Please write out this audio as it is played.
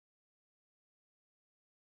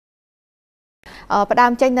ประดา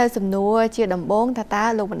มใจในสำนวนเชียร์ดำบงท่าตา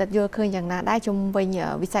ลงบันดัดโยเคยอย่างน่าได้ชมวิญ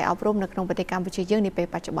วิสัยอบรมในกรงปฏิกรรมประชาชนในปี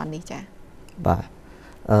ปัจจุบันนี้จ้ะบ่า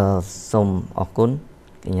สมออกกุน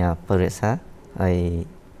ญาเปริศาไอ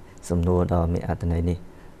สำนวนดอมีอัตนัยนี่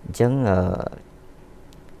จัง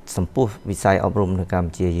สัมพุวิสัยอบรมในการ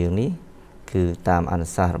เชียร์อย่างนี้คือตามอัน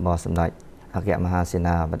สารบอสำนักอักษรมหาเสน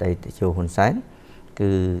าบดีโจหุนไซน์คื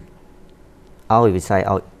อเอาวิสัยเ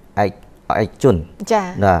อาไอจุน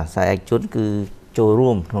นะสายไอจุนคือโจร่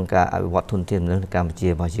วมของการอภิวัตทุนเทียมในการเชี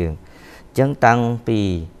ยร์บอเชียงจังตั้งปี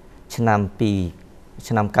ชน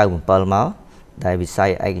ำเก่าเหมือนเปิลมาได้วิสัย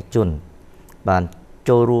ไอจุนบานโจ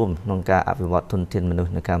ร่วมของการอภิวัตทุนเทียมมนุษ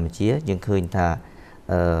ย์ในการเชียร์ยังเคยท่า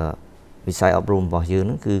วิสัยอบรมบอเชียง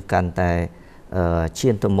นั่นคือการแต่เชี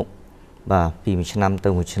ยนตัวมุกบ่าปีมีชนำตั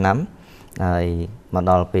วมุกชนำในมาด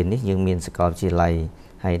อลเป็นนี้ยังมีสกอร์จีไล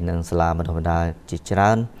ให้นังสลามาธรรมดาจิตรา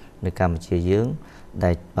นในการเชียร์ยืงได้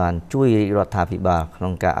บานช่วยรัฐาภิบาลขอ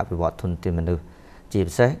งการอภิวัตทุนเทียมมนุษย์จีบ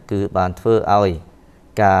เสคือบานเฟอร์เอา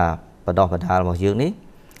การประดอประดาบอยืงนี้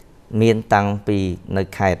มีตังปีใน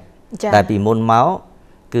เขตได้ปีมนเมาส์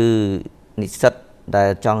คือนิสิตได้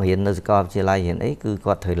จ้องเห็นในสกอร์จีไลเห็นไอ้คือ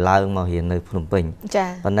ก็ถอยล่างมาเห็นในพนมเปญ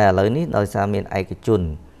ตอนนี้เลยนี้โดยสามีไอกจุน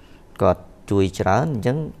ก็ช่วยจรา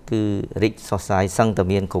จังคือริกสอดสายสังตะเ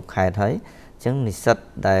มียนขบเขตให้จังนิสิต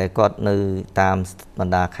ได้ก็ในตามบรร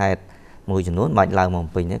ดาเขตมวยจำนวนไม่ล่างมอง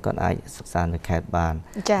ปีนี้ก็ไอศึกษาในเขตบาน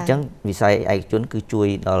จังวิสัยไอจุนคือช่วย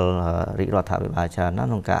ดอลริกรัฐาภิบาลชาตินั่น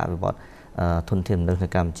องค์การไปบอกทุนเทียมใน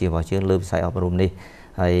การเชียร์บอลเชื่อเลือกวิสัยอบรมนี้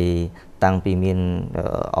ให้ตั้งปีมีน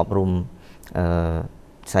อบรม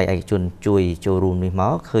ใส่ไอจุนช่วยโจรูมในหม้อ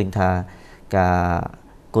เคยท่าการ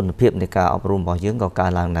คุณเพียบในการอบรมบอลเชื่อก็กา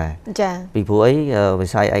รล่างได้ปีผู้ไอ้วิ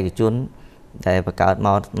สัยไอจุนแต่ประกาศม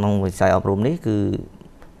าน้องวิสัยอบรมนี้คือ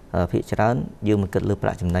พิจารณายืมมันเกิดเลือกปร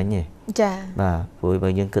ะจำนั้นไงบ่าผู้ไอ้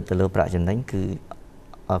ยังเกิดเลือกประจำนั้นคือ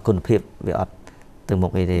คุณเพียบวิอัดถึงหม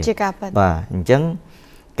กไอเดียบ่าจัง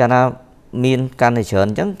การมีการในเชิญ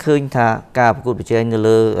จังเคยท่าการประกวดประชัยในเ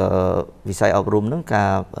ลือวิสัยอบรมนั้นการ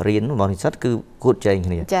เรียนบริษัทคือพูดใจอย่าง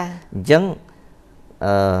นี้จัง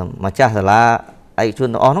มาจ้าสาระไอชว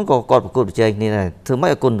นอ๋อน้องก็กอดประกวดประชัยนี่นะถือไม่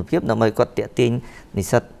คุณเพียบนะไม่ก็เตะติงนิ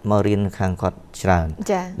สัตมาเรียนข้างกอดฉลาด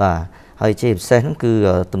บ่าให้เจ็บเส้นนั่นคือ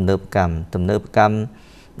ตุ่มเนื้อกรรม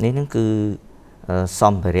นี่นั่นคือซ่อ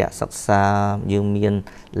มไปเรียศึกษายังมี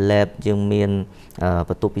แลบยังมีป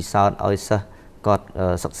ระตูพิศาจเอาซะก็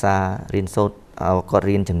ศึกษาเรียนโซดเอาก็เ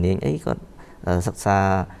รียนจำเนียงไอ้ก็ศึกษา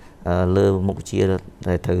เลือมุกเชียแ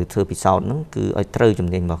ต่เธอพิศาจนั่นคือไอ้เตยจำ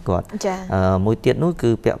เนียงบอกก่อนมวยเตี้ยนู้นคื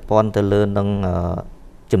อเปียปอนแต่เลือนั่ง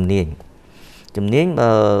จำเนียง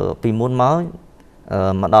ปีมุนม้า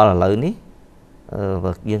มาดอลเลยนี่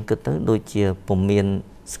và yên cứ tới đôi chia bồng miền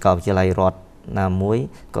scout chia lại rót nam muối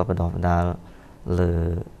có bắt đầu là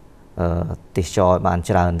tỉ trò bàn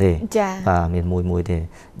trà thế và miền mùi thế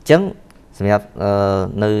chẳng xem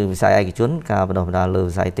nơi sai ai cái chuyến cả bắt đầu là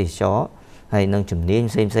sai tỉ trò hay nâng chấm niên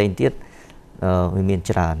xem tiết miền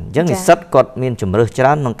trà chẳng thì sắt cọt miền chấm rớt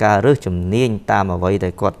trà nâng cả rớt chấm niên ta mà vậy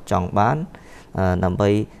để cọt chọn bán nằm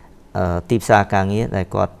bay tìm xa càng nghĩa để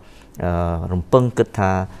cọt rồng pưng cực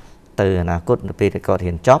thà từอนาคตไปได้ก็เ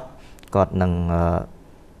ห็นจ็อบก็นั่ง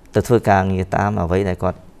ตัวช่วยการเงินตามเอาไว้ได้ก็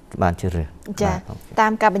บานเชื่อจ้ะตา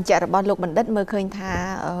มการบรรจัยระบอบโลกบัณฑิตเมื่อเคยท่า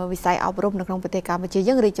วิสัยอบรมในโครงปฏิกรรมวิจัย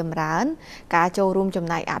ยังรีจำร้านการโจรวมจ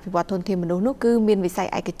ำนายอภิวัตทุนทีมมนุษย์นั่นคือมีวิสัย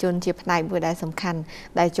ไอกระจนเชียบในเมื่อได้สำคัญ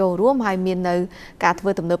ได้โจรวมให้มีในการท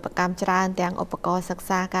ำตำแหน่งประกรรมจราแต่งอุปกรณ์ศึก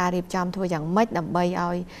ษาการเรียบจำทัวอย่างไม่ดำใบเอา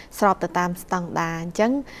สอบตามสแตนดาร์ดจั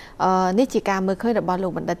งนิจิการเมื่อเคยระบอบโล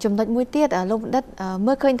กบัณฑิตจำนวนมวยเตี้ยโลกบัณฑิตเ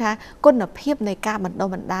มื่อเคยท่าคุณภาพในการบรรดา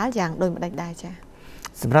บรรดาอย่างโดยบัณฑิตได้จ้ะ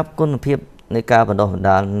สำหรับคุณภาพในการบรรด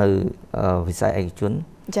าในวิสัยไอจุน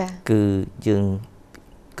คือยัง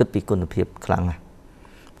คิดปีคุณภาพครั้งนะ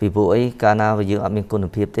ปีบุ้ยการนาไปยังมีคุณ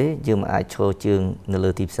ภาพเต้ยังมาโชว์จึงในเรื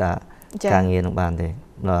อทิพย์สาการเงินของบ้านเต้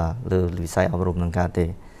làเรือวิสัยอบรมทางการเต้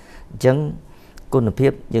จังคุณภา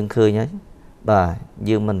พยังเคยเนี่ยบ่า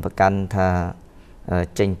ยังมันประกันท่า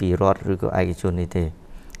เจนปีรอดหรือก็ไอจุนนี่เต้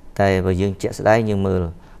แต่ว่ายังเจ๊ได้ยังมือ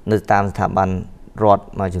ในตามสถาบันรอด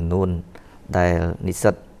มาจำนวนได้นิ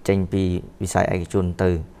สิตเจนปีวิสัยไอจุน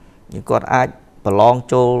ตื่นยังก็อาจประลอง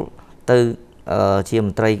โจตื่นเชียม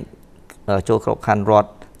ไตรโจครบคันรอด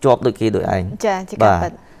จบโดยกี่โดยไอ้บ่า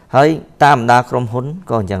เฮ้ยตามดาครมหุน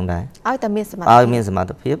ก็ยังได้เอาแต่มีสมา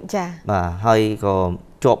ธิเพียบบ่าเฮ้ยก็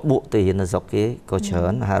จบบุตรเห็นสกี้ก็เฉิ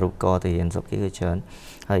นฮารุกอเห็นสกี้ก็เฉิน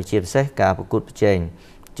เฮ้ยเชียบเสกการประกวดเจน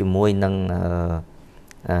จุมวยนั่ง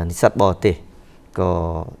นิสัตบอติก็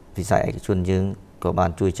วิสัยไอจุนยังก็บา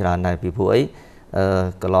นช่วยชราในปีผู้ไอ้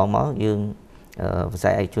ก็ลองมายังวิสั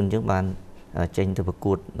ยไอจุนยังบานเจนตัวประก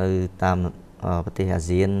วดในตาม ប្រទេសអា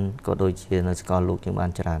ស៊ានក៏ដូចជានៅសកលលោកយើងបា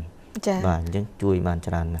នច្រើនបាទអញ្ចឹងជួយបាន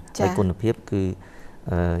ច្រើនណាស់ហើយគុណភាពគឺ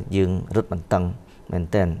យើងរឹតបន្តឹងមែន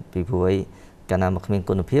ទែនពីព្រោះឯកាលណាមកគ្មាន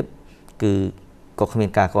គុណភាពគឺក៏គ្មាន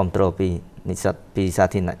ការគ្រប់គ្រងពីនិស្សិតពីសា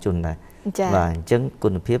ធារណជនដែរបាទអញ្ចឹងគុ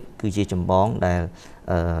ណភាពគឺជាចម្បងដែល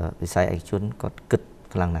វិស័យឯកជនគាត់គិត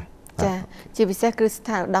ខ្លាំងណាស់ចាជាពិសេសគឺស្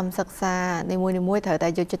ថាប័នឧត្តមសិក្សានីមួយៗត្រូវតែ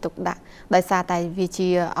យកចិត្តទុកដាក់ដោយសារតែវាជា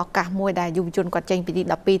ឱកាសមួយដែលយុវជនគាត់ចេញពីទី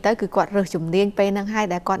12ទៅគឺគាត់រើសជំនាញពេលហ្នឹងហើយ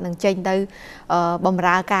ដែលគាត់នឹងចេញទៅបម្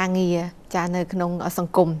រើការងារចានៅក្នុងស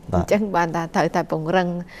ង្គមអញ្ចឹងបានថាត្រូវតែពង្រឹង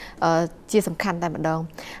ជាសំខាន់តែម្ដង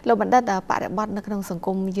លោកបណ្ឌិតបរិបត្តិនៅក្នុងសង្គ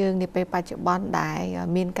មយើងនាពេលបច្ចុប្បន្នដែល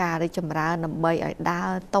មានការរីកចម្រើនដើម្បីឲ្យដើរ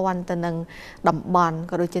ទាន់ទៅនឹងតំបន់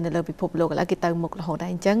ក៏ដូចជានៅលើពិភពលោកឥឡូវគេទៅមុខរហូតដែរ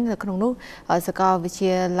អញ្ចឹងនៅក្នុងនោះសាកលវិទ្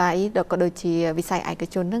យាល័យក៏ដូចជាវិស័យឯក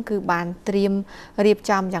ជនហ្នឹងគឺបានត្រៀមរៀប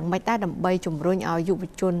ចំយ៉ាងម៉េចដែរដើម្បីជំរុញឲ្យយុវ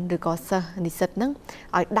ជនឬក៏សិស្សនិស្សិតហ្នឹង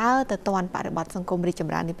ឲ្យដើរទៅទាន់បរិបត្តិសង្គមរីកច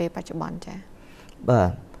ម្រើននាពេលបច្ចុប្បន្នចា៎បា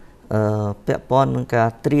ទពាក់ព័ន្ធនឹងការ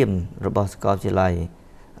ត្រៀមរបស់សាកលវិទ្យាល័យ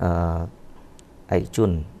ឯកជ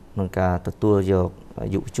នក្នុងការទទួលយក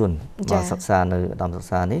យុវជនមកសិក្សានៅឧត្តមសិក្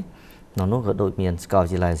សានេះក្នុងនោះក៏ដូចមានសាកលវិ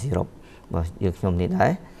ទ្យាល័យសរុបរបស់យើងខ្ញុំនេះដែ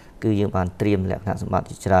រគឺយើងបានត្រៀមលក្ខណៈសម្បត្តិ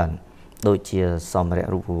ជាច្រើនដូចជាសម្ភារៈ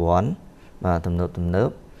រូបវន្តបាទទំនើប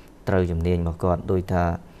ត្រូវជំនាញរបស់គាត់ដោយថា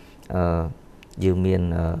យើងមាន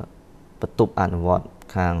បន្ទប់អនុវត្ត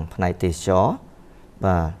ខាងផ្នែកទេសចរ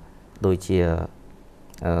បាទដូចជា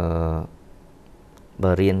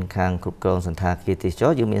បើរៀនខាងគ្រប់គ្រងសន្តាគារទេសច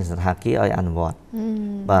រយើងមានសន្តាគារឲ្យអនុវត្ត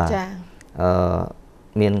បាទ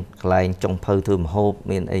មានកន្លែងចុងភៅធ្វើម្ហូប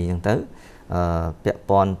មានអីចឹងទៅពាក់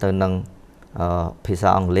ព័ន្ធទៅនឹងភាសា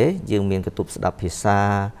អង់គ្លេសយើងមានកន្ទប់ស្ដាប់ភាសា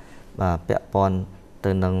បាទពាក់ព័ន្ធ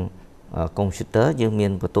ទៅនឹងកុំព្យូទ័រយើងមា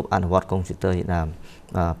នបន្ទប់អនុវត្តកុំព្យូទ័រជាដើម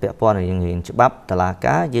ពាក់ព័ន្ធនឹងរៀនច្បាប់តុលា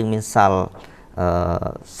ការយើងមានសាល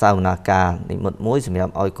សាវនាការនិមិត្តមួយសម្រា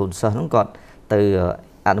ប់ឲ្យកូនសិស្សហ្នឹងគាត់ទៅ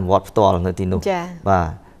អនុវត្តផ្ទាល់នៅទីនោះបាទ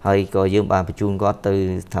ហើយក៏យើងបានបញ្ជូនគាត់ទៅ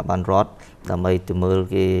ស្ថាប័នរដ្ឋដើម្បីទៅមើល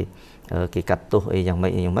គេកាត់ទោសអីយ៉ាងម៉េ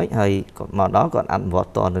ចហើយគាត់មកដល់គាត់អនុវត្ត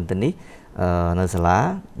ផ្ទាល់នៅទីនេះនៅសាលា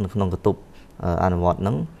នៅក្នុងកន្ទប់អនុវត្តហ្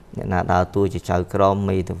នឹងអ្នកណាដើរតួជាចៅក្រម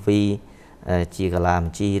មេធាវីជាកលាម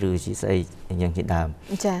ជីឬជាស្អីយ៉ាងជាដើម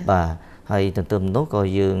បាទហើយទន្ទឹមនោះក៏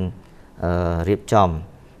យើងរៀបចំ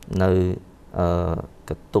នៅ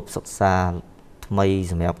កន្ទប់សិក្សាថ្មី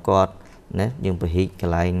សម្រាប់គាត់ណាយើងពហិកក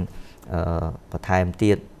ន្លែងបន្ថែម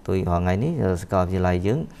ទៀតដោយរហងៃនេះសាកលវិទ្យាល័យ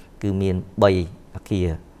យើងគឺមាន3អគារ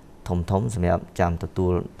ធំសម្រាប់ចាំទទួ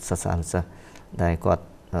លសិស្សានុសិស្សដែលគាត់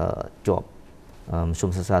ជាប់មធ្យម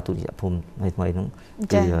សិក្សាទុតិយភូមិថ្មីហ្នឹង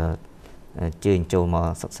គឺជើញចូលមក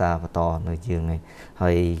សិក្សាបន្តនៅយើងហើ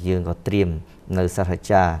យយើងក៏ត្រៀមនៅសាស្ត្រា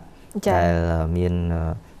ចារ្យដែលមាន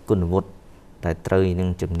គុណវុឌ្ឍតែត្រូវនឹង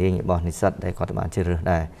ជំនាញរបស់និស្សិតដែលគាត់បានជ្រើសរើស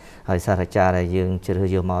ដែរហើយសាស្ត្រាចារ្យដែលយើងជ្រើសរើស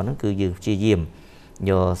យកមកហ្នឹងគឺយើងព្យាយាម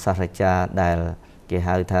យកសាស្ត្រាចារ្យដែលគេ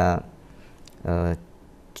ហៅថា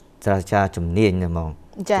សាស្ត្រាចារ្យជំនាញហ្មង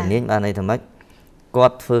ជំនាញបានន័យថាម៉េចគា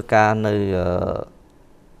ត់ធ្វើការ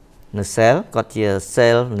នៅ sale គាត់ជា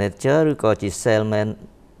sale manager ឬក៏ជា salesman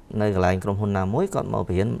នៅកន្លែងក្រុមហ៊ុនណាមួយគាត់មកប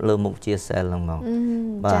រៀនលើមុខជា sale ហ្នឹងហ្មង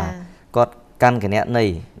បាទគាត់កាន់គណនេយ្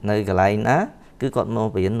យនៅកន្លែងណាគឺគាត់មក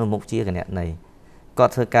បរៀននៅមុខជាគណនេយ្យគា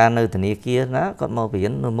ត់ធ្វើការនៅធនាគារណាគាត់មកបរៀ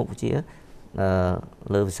ននៅមុខជា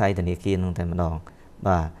លើវិស័យធនាគារហ្នឹងតែម្ដង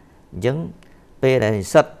បាទអញ្ចឹងពេលដែលនិ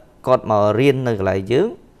ស្សិតគាត់មករៀននៅកន្លែងយើង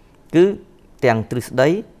គឺទាំងទ្រឹស្ដី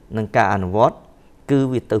និងការអនុវត្តគឺ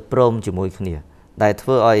វាទៅព្រមជាមួយគ្នាដែលធ្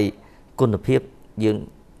វើឲ្យគុណភាពយើង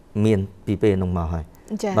មានពីពេលនោះមកហើយ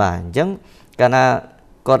បាទអញ្ចឹងកាលណា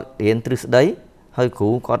គាត់រៀនទ្រឹស្ដីហើយគ្រូ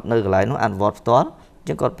គាត់នៅកន្លែងនោះអនុវត្តផ្ទាល់អញ្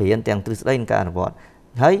ចឹងគាត់បរៀនទាំងទ្រឹស្ដីនិងការអនុវត្ត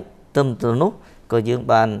ហើយទៅនោះក៏យើង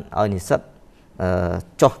បានឲ្យនិស្សិត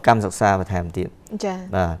ចុះកម្មសិក្សាបន្ថែមទៀតចា៎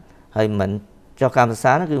បាទហើយមិនចុះកម្មសិក្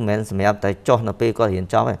សាហ្នឹងគឺមិនមែនសម្រាប់តែចុះនៅពេលគាត់រៀន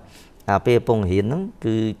ចប់ទេអាពេលកំពុងរៀនហ្នឹង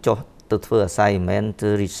គឺចុះទៅធ្វើ assignment ធ្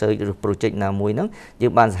វើ research ឬ project ណាមួយហ្នឹងយើ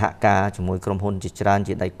ងបានសហការជាមួយក្រុមហ៊ុនជាច្រើន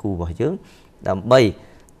ជាដៃគូរបស់យើងដើម្បី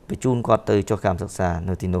បញ្ជូនគាត់ទៅចុះកម្មសិក្សា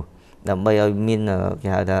នៅទីនោះដើម្បីឲ្យមានគេ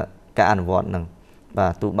ហៅថាការអនុវត្តហ្នឹងបា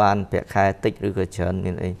ទទោះបានប្រាក់ខែតិចឬក៏ច្រើន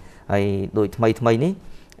មានអីហើយដូចថ្មីនេះ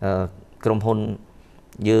ក្រុមហ៊ុន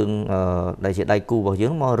យើងដែលជាដៃគូរបស់យើ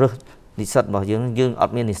ងមករើសនិស្សិតរបស់យើងអ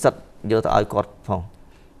ត់មាននិស្សិតយកទៅឲ្យគាត់ផង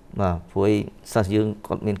បាទព្រោះសិស្សយើង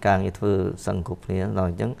គាត់មានការងារធ្វើសឹងគ្រប់គ្នាដល់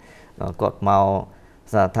អញ្ចឹងគាត់មក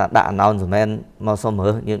ថាដាក់ announcement មកសុំរើ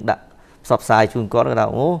សយើងដាក់ផ្សព្វផ្សាយជូនគាត់គេថា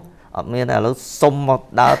អូអត់មានតែឥឡូវសុំមក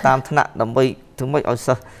ដើរតាមថ្នាក់ដើម្បីធ្វើម៉េចឲ្យ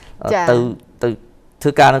សិស្សទៅធ្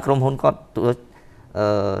វើការនៅក្រុមហ៊ុនគាត់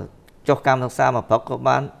ចុះកម្មសិក្សាមកព្រឹកក៏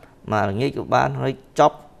បានមកល្ងាចក៏បានហើយច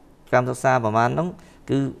ប់កម្មសិក្សាប្រហែលហ្នឹង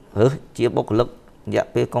គឺរើសជាបុគ្គលិក dạ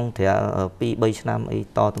pe công thể pi bay năm ấy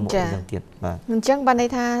to từ một dân tiền và chẳng ban đây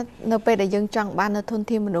tha nơi pe để dân chẳng ban nơi thôn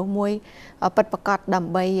thiên mình đủ mùi bật bạc cọt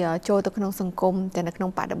đầm bay trôi từក្នុងសង្គមតែនៅក្នុង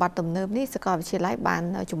បដិបត្តិទំនើបនេះសាកលវិទ្យាល័យបាន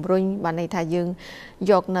ជំរុញបានន័យថាយើង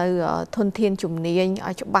យកនៅធនធានជំនាញ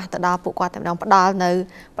ឲ្យច្បាស់ទៅដល់ពួកគាត់តែម្ដងផ្ដល់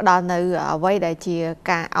នៅអ្វីដែលជា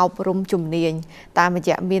ការអប់រំជំនាញតាមរ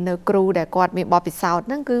យៈមាននៅគ្រូដែលគាត់មានបទពិសោធន៍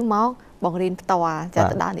ហ្នឹងគឺមកបងរៀនផ្ទាល់ចា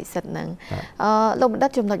ទៅដល់និស្សិតហ្នឹងលោកបណ្ឌិត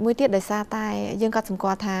ចំណុចមួយទៀតដោយសារតែយើងក៏សម្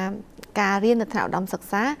គាល់ថាការរៀននៅថ្នាក់ឧត្តមសិក្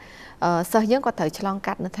សាសិស្សយើងក៏ត្រូវឆ្លង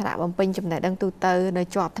កាត់នៅថ្នាក់បំពេញចំណេះដឹងទូទៅនៅ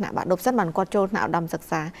ជាប់ថ្នាក់បាក់ឌុបសិនបានគាត់ចូលថ្នាក់ឧត្តមសិក្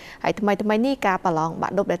សាហើយថ្មីនេះការប្រឡងបា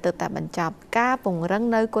ក់ឌុបដែលទើបតែបញ្ចប់ការពង្រឹង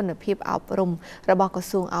នៅគុណភាពអប់រំរបស់ក្រ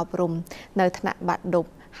សួងអប់រំនៅថ្នាក់បាក់ឌុប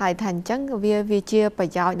ហើយថាអញ្ចឹងវាជាប្រ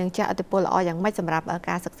យោជន៍និងជាឥទ្ធិពលល្អយ៉ាងម៉េចសម្រាប់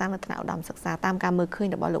ការសិក្សានៅថ្នាក់ឧត្តមសិក្សាតាមការមើលឃើញ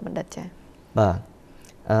របស់លោកបណ្ឌិតចា៎បាទ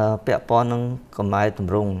ពាក់ព័ន្ធនឹងកម្មាទ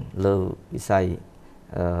ម្រង់លើវិស័យ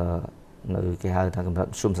នៅគេហៅថាកម្រិត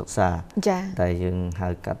មធ្យមសិក្សាចា៎តែយើងហៅ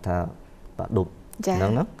កាត់ថាបាក់ឌុបហ្នឹ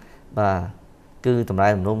ងបាទគឺតម្លៃ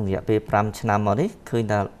ដំណុំរយៈពេល5ឆ្នាំមកនេះឃើញ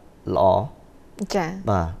ថាល្អចា៎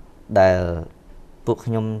បាទដែលពួក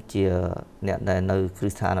ខ្ញុំជាអ្នកដែលនៅគ្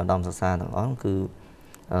រឹះស្ថានឧត្តមសិក្សាទាំងអស់គឺ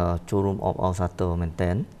ចូលរួមអបអរសាទរមែន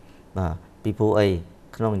ទែនបាទពីព្រោះអី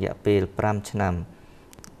ក្នុងរយៈពេល5ឆ្នាំ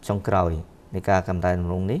ចុងក្រោយនៃការកម្តែដំ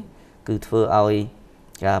ណុំនេះគឺធ្វើឲ្យ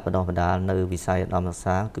ការបណ្ដុះបណ្ដាលនៅវិស័យឧត្តមសិក្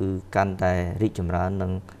សាគឺកាន់តែរីកចម្រើននិ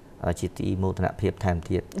ងជាទីមោទនភាពថែម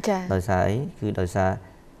ទៀតដោយសារអីគឺដោយសារ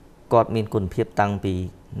គាត់មានគុណភាពតាំងពី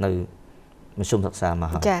នៅមធ្យមសិក្សាម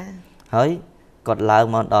កហើយគាត់ឡើង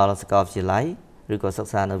មកដល់សាកលវិទ្យាល័យឬក៏សិ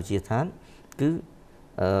ក្សានៅវិទ្យាស្ថានគឺ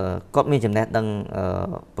គាត់មានចំណេះដឹង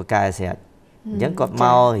បកែស្រេចអញ្ចឹងគាត់ម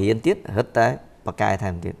ករៀនទៀតរឹតតែបកែថែ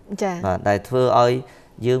មទៀតបាទដែលធ្វើឲ្យ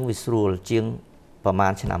យើងវាស្រួលជាងប្រហែ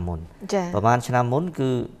លឆ្នាំមុនប្រហែលឆ្នាំមុនគឺ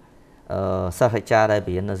សិស្សអាចារ្យដែល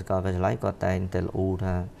រៀននៅសាកលវិទ្យាល័យគាត់តែងតែលូ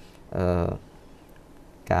ថា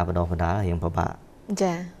ការបណ្ដុះបណ្ដាលរៀងពិបាក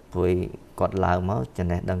ចាព្រោះគាត់ឡើងមកចំ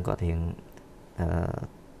ណេះដឹងគាត់រៀង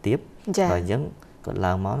ទៀបហើយអញ្ចឹងគាត់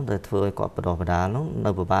ឡើងមកទៅធ្វើឲ្យគាត់បណ្ដុះបណ្ដាលនោះ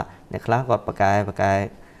នៅពិបាកអ្នកខ្លះគាត់បកែ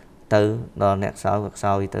ទៅដល់អ្នកខ្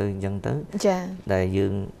សោយទៅអញ្ចឹងទៅចាដែលយើ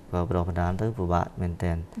ងបណ្ដុះបណ្ដាលទៅពិបាកមែន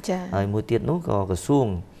តើហើយមួយទៀតនោះក៏ក្រសួង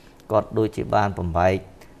គាត់ដូចជាបានបំបែក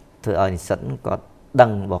ធ្វើឲ្យនិស្សិតគាត់ដឹ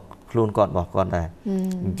ងរបស់ខ្លួនគាត់របស់គាត់ដែរ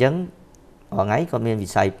អញ្ចឹងថ្ងៃគាត់មានវិ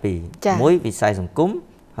ស័យ2មួយវិស័យសង្គម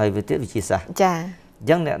ហើយវិទ្យាវិទ្យាសាស្ត្រចាអញ្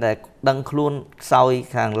ចឹងអ្នកដែលដឹងខ្លួនខ្សោយ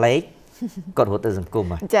ខាងលេខគាត់រត់ទៅសង្គម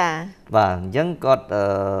ហ៎ចាបាទអញ្ចឹងគាត់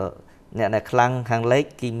អ្នកដែលខ្លាំងខាងលេខ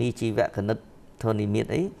គីមីជីវៈគណិតធននិមិត្ត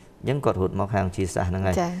អីអញ្ចឹងគាត់រត់មកខាងវិទ្យាសាស្ត្រហ្នឹង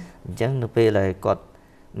ហើយអញ្ចឹងនៅពេលដែលគាត់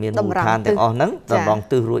មានមូលដ្ឋានទាំងអស់ហ្នឹងតម្រង់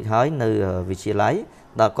ទិសរួចហើយនៅវិទ្យាល័យ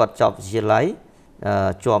ដល់គាត់ចប់វិទ្យាល័យ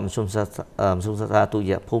ជាប់មធ្យមសិក្សាទុតិ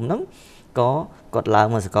យភូមិហ្នឹងក៏គាត់ឡើង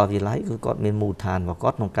មកសាកលវិទ្យាល័យគឺគាត់មានមូលដ្ឋានរបស់គា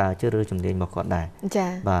ត់ក្នុងការជ្រើសរើសជំនាញរបស់គាត់ដែរ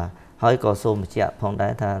ចា៎បាទហើយក៏សូមបញ្ជាក់ផងដែ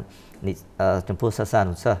រថាចំពោះសិស្សា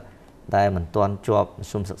នុសិស្សដែលមិនទាន់ជាប់ម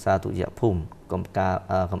ធ្យមសិក្សាទុតិយភូមិកំ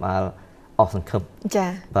អាលអស់សង្ឃឹមចា៎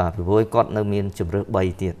បាទពីព្រោះគាត់នៅមានជំរឿ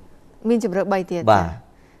3ទៀតមានជំរឿ3ទៀតបាទ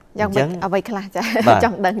យ៉ាងម៉េចអ្វីខ្លះចាច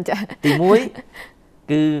ង់ដឹងចាទី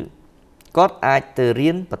1គឺគាត់អាចទៅរៀ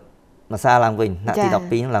នភាសាឡើងវិញថ្នាក់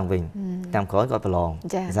ទី12ហ្នឹងឡើងវិញតាមក្រោយគាត់ប្រឡង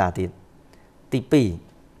ភាសាទៀតទី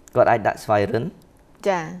2គាត់អាចដាក់ស្វ័យរិន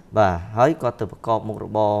ចាបាទហើយគាត់ទៅប្រកបមុខរ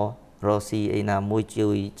បររកស៊ីអីណាមួយជួ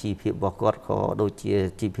យជីវភាពរបស់គាត់ក៏ដូចជា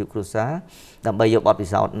ជីវភាពគ្រួសារដើម្បីយកបទពិ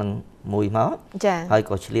សោធន៍នឹងមួយមកចាហើយ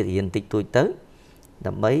ក៏ឆ្លៀតរៀនតិចតួចទៅ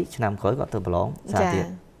ដើម្បីឆ្នាំក្រោយគាត់ទៅប្រឡងភាសាទៀត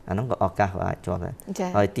អាហ្នឹងក៏ឱកាសគាត់អាចជាប់ដែរ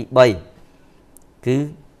ហើយទី3គឺ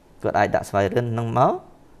គាត់អាចដាក់ស្វ័យរិនហ្នឹងមក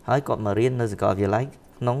ហើយគាត់មករៀននៅសាកលវិទ្យាល័យ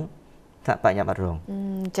ក្នុងថ្នាក់បញ្ញាបត្ររង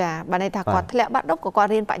ចាបានន័យថាគាត់ធ្លាក់បាត់ដប់ក៏គាត់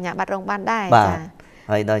រៀនបញ្ញាបត្ររងបានដែរចា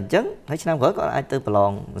ហើយដល់អញ្ចឹងហើយឆ្នាំក្រោយគាត់អាចទៅប្រឡ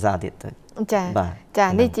ងភាសាទៀតទៅចាចា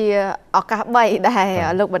នេះជាឱកាស3ដែល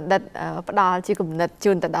លោកបណ្ឌិតផ្ដល់ជាគំនិត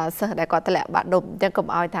ជូនទៅដល់សិស្សដែលគាត់ធ្លាក់បាក់ឌុបអញ្ចឹងកុំ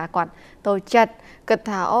ឲ្យថាគាត់តូចចិត្តគិត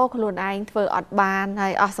ថាអូខ្លួនឯងធ្វើអត់បានហើ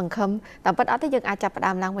យអស់សង្ឃឹមតែពិតអត់ទេយើងអាចចាប់ផ្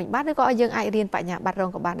ដើមឡើងវិញបានឬក៏យើងអាចរៀនបញ្ញាបត្ររង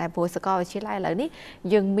ក៏បានដែរព្រោះសាកលវិទ្យាល័យឥឡូវនេះ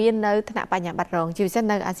យើងមាននៅថ្នាក់បញ្ញាបត្ររងជាពិសេស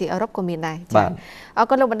នៅអាស៊ីអឺរ៉ុបក៏មានដែរចាអរ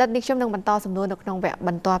គុណលោកបណ្ឌិតនេះខ្ញុំនឹងបន្តសំណួរនៅក្នុងវគ្គប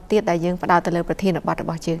ន្តទៀតដែលយើងផ្ដោតទៅលើប្រធានបទរ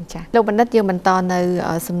បស់យើងចាលោកបណ្ឌិតយើងបន្តនៅ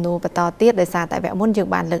សំណួរបន្តទៀតដោយសារតែវគ្គមុនយើង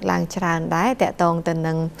បានលើកឡើងច្រើនដែរតកតងទៅ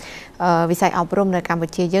នឹង វិស័យអប់រំនៅកម្ពុ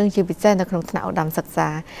ជាយើងជាពិសេសនៅក្នុងថ្នាក់ឧត្តមសិក្សា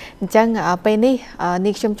អញ្ចឹងពេលនេះ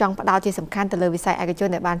នេះខ្ញុំចង់ផ្ដោតជាសំខាន់ទៅលើវិស័យឯកជន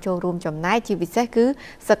ដែលបានចូលរួមចំណែកជាពិសេសគឺ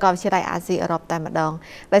សាកលវិទ្យាល័យអាស៊ីអឺរ៉ុបតែម្ដង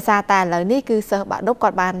ដោយសារតែឥឡូវនេះគឺសិស្សបាក់ឌុបគា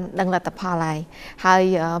ត់បានដឹងលទ្ធផលហើយ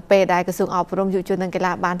ពេលដែលក្រសួងអប់រំយុវជននិងកី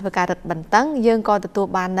ឡាបានធ្វើការរឹតបន្តឹងយើងក៏ទទួល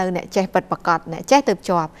បាននៅអ្នកចេះពិតប្រាកដអ្នកចេះទៅ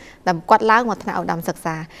ជាប់ដើម្បីគាត់ឡើងមកថ្នាក់ឧត្តមសិក្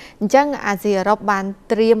សាអញ្ចឹងអាស៊ីអឺរ៉ុបបាន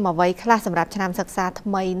ត្រៀមអ្វីខ្លះសម្រាប់ឆ្នាំសិក្សាថ្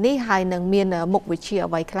មីនេះហើយនឹងមានមុខវិជ្ជា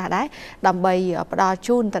អ្វីខ្លះដែរដើម្បីផ្ដល់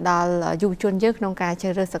ជូនទៅដល់យុវជនយើងក្នុងការជ្រើ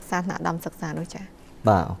សរើសសិក្សាថ្នាក់ឧត្តមសិក្សានោះចា៎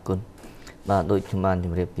បាទអរគុណបាទដូចខ្ញុំបានជ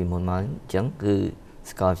ម្រាបពីមុនមកអញ្ចឹងគឺ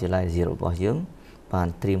សាកលវិទ្យាល័យអាស៊ីរបស់យើងបាន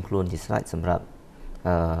ត្រៀមខ្លួនជាស្រេចសម្រាប់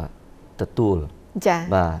ទទួលចា៎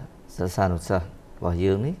បាទសិស្សានុសិស្សរបស់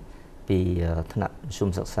យើងនេះពីថ្នាក់មធ្យម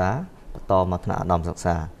សិក្សាបន្តមកថ្នាក់ឧត្តមសិក្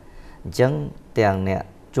សាអញ្ចឹងទាំងអ្នក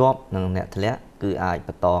ជាប់និងអ្នកធ្លាក់គឺអាចប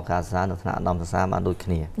ន្តការសិក្សានៅថ្នាក់ឧត្តមសិក្សាបានដូចគ្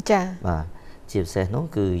នាចា៎បាទជាពិសេសនោះ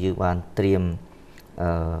គឺយើងបានត្រៀម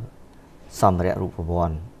សម្ភារៈរូបវ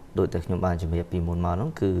ន្តដោយតែខ្ញុំបានជម្រាបពីមុនមកនោះ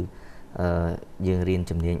គឺយើងរៀន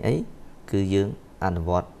ជំនាញអីគឺយើងអនុ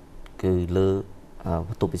វត្តគឺលើវ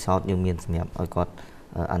ត្ថុពិសោធន៍យើងមានសម្រាប់ឲ្យគាត់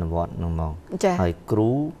អនុវត្តនឹងមកហើយគ្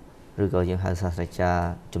រូឬក៏យើងហៅសាស្ត្រាចារ្យ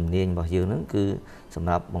ជំនាញរបស់យើងហ្នឹងគឺសម្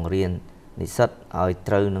រាប់បង្រៀននិស្សិតឲ្យ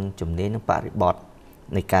ត្រូវនឹងជំនាញនឹងបរិបត្តិ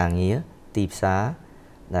នៃការងារទីផ្សារ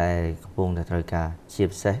ដែលកំពុងតែត្រូវការជា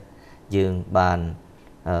ពិសេសយើងបាន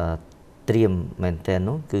ត្រៀមមែនទែន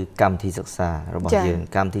នោះគឺកម្មវិធីសិក្សារបស់យើង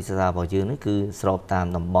កម្មវិធីសិក្សារបស់យើងនេះគឺស្របតាម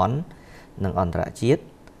តំបន់និងអន្តរជាតិ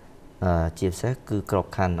ជាពិសេសគឺក្រប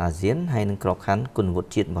ខ័ណ្ឌអាស៊ានហើយនិងក្របខ័ណ្ឌគុណវុឌ្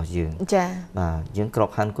ឍិជាតិរបស់យើងចា៎បាទយើងក្រប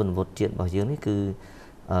ខ័ណ្ឌគុណវុឌ្ឍិជាតិរបស់យើងនេះគឺ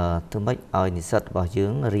ធ្វើម៉េចឲ្យនិស្សិតរបស់យើ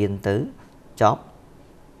ងរៀនទៅចប់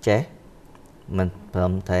ចេះមិនព្រ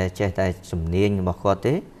មតែចេះតែជំនាញរបស់គាត់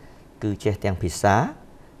ទេគឺចេះទាំងភាសា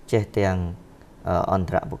ចេះទាំងអន្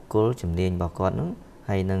តរបុគ្គលជំនាញរបស់គាត់នឹង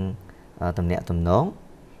ហើយនឹងតំណាក់តំណង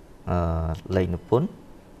លេខនិពន្ធ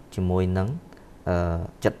ជាមួយនឹង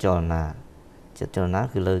ចិត្តចលនា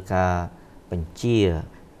គឺលើការបញ្ជា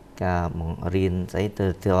ការបង្រៀនស្អីទៅ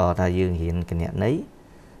ថាយើងរៀនគណនេយ្យ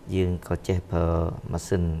យើងក៏ចេះប្រើម៉ា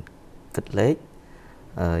ស៊ីនគិតលេខ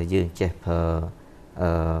យើងចេះប្រើ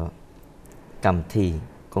កម្មវិធី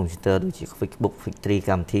កុំព្យូទ័រដូចជា Facebook Factory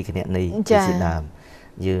កម្មវិធីគណនេយ្យជាដើម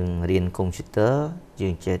យើងរៀនកុំព្យូទ័រយើ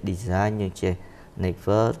ងចេះ design យើងចេះ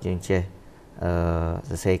network យើងចេះ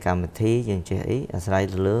សរសេរកម្មវិធីយើងចេះអីអាស្រ័យ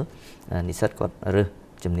ទៅលើនិស្សិតគាត់រើស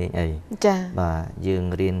ជំនាញអីចា៎បាទយើង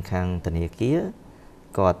រៀនខាងធនាគារ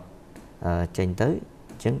គាត់ចេញទៅ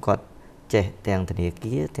អញ្ចឹងគាត់ចេះទាំងធនា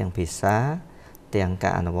គារទាំងភាសាទាំងកា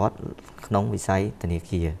រអនុវត្តក្នុងវិស័យធនា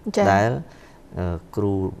គារដែលគ្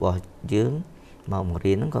រូរបស់យើងមកបង្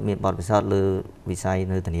រៀនហ្នឹងគាត់មានបទពិសោធន៍លើវិស័យ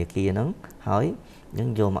នៅធនាគារហ្នឹងហើយយើ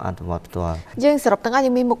ងយកមកអនុវត្តផ្ទាល់យើងសរុបទាំងអស់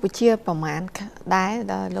យើងមានមុខវិជ្ជាប្រមាណដែរ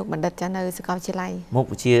ដល់លោកបណ្ឌិតចានៅសាកលវិទ្យាល័យមុខ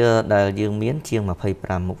វិជ្ជាដែលយើងមានជាង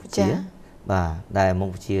25មុខវិជ្ជាបាទដែលមុខ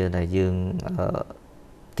វិជ្ជាដែលយើង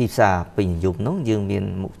ទីផ្សារពេញនិយមនោះយើងមាន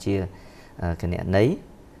មុខវិជ្ជាគណនេយ្យ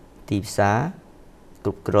ទីផ្សារគ្រ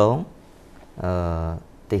ប់គ្រង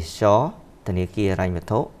ទេសចរធនាគារហិរញ្ញវត្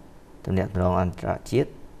ថុទំនាក់ទំនងអន្តរជាតិ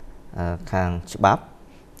ខាងច្បាប់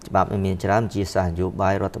មានច្រើនជាសាស្ត្រនយោបា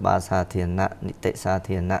យរដ្ឋបាលសាធារណៈនីតិសា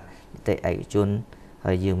ធារណៈនីតិឯកជន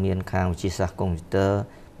ហើយយើងមានខាងវិទ្យាសាស្ត្រកុំព្យូទ័រ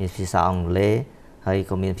មានភាសាអង់គ្លេសហើយ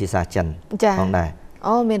ក៏មានភាសាចិនផងដែរ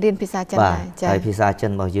អូមានរៀនភាសាចិនដែរចា៎ហើយភាសាចិ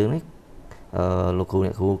នរបស់យើងនេះលោកគ្រូអ្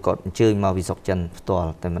នកគ្រូគាត់អញ្ជើញមកពីស្រុកចិនផ្ទាល់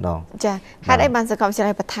តែម្ដងចា៎ហេតុអីបានសាកលវិទ្យា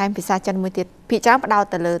ល័យបន្ថែមភាសាចិនមួយទៀតភាគច្រើនផ្ដោត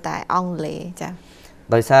ទៅលើតែអង់គ្លេសចា៎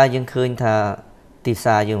ដោយសារយើងឃើញថាទីផ្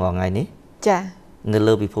សារយើងរាល់ថ្ងៃនេះចា៎នៅ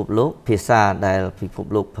លើពិភពលោកភាសាដែលពិភព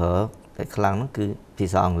លោកប្រើតែខ្លាំងនោះគឺភា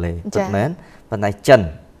សាអង់គ្លេសពិតមែនប៉ុន្តែចិន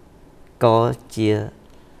ក៏ជា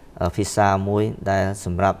ភាសាមួយដែលស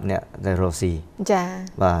ម្រាប់អ្នកដែលរស់ស៊ីចា៎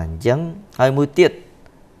បាទអញ្ចឹងហើយមួយទៀត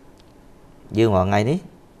យើងរាល់ថ្ងៃនេះ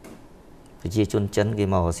ប្រជាជនចិនគេ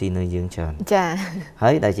មករស់ស៊ីនៅយើងច្រើនចា៎ហើ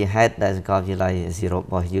យដែលជាហេតុដែលសាកលវិទ្យាល័យអាស៊ីអឺរ៉ុបរ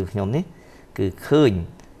បស់យើងខ្ញុំនេះគឺឃើញ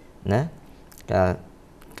ណា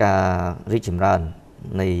ការរីកចម្រើន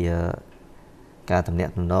នៃការទំនា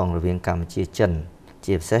ក់ទំនងរវាងកម្ពុជាចិន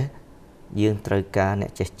ជាពិសេសយើងត្រូវការអ្ន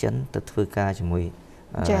កចេះចិនទៅធ្វើការជាមួយ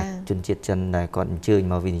ជនជាតិចិនដែលគាត់អញ្ជើញ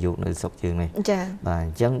មកវិនិយោគនៅស្រុកយើងនេះចា៎បាទអ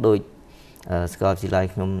ញ្ចឹងដូចសាកលវិទ្យាល័យ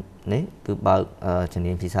ខ្ញុំនេះគឺបើកជំ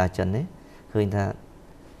នាញភាសាចិននេះឃើញថា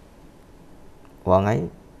រាល់ថ្ងៃ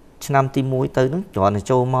ឆ្នាំទី1ទៅហ្នឹងគ្រាន់តែ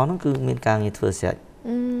ចូលមកហ្នឹងគឺមានការងារធ្វើស្រេច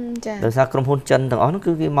ចា៎ដោយសារក្រុមហ៊ុនចិនទាំងអស់ហ្នឹង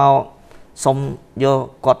គឺគេមក សុំយក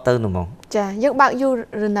គាត់ទៅនោះហ្មងចាយើងបើកយូរ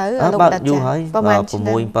ឬនៅលោកដាច់ចាប្រហែល6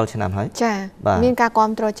 7ឆ្នាំហើយចាមានការ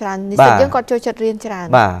គាំទ្រច្រើននិស្សិតយើងគាត់ចូលចិត្តរៀនច្រើន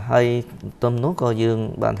បាទហើយទុំនោះក៏យើង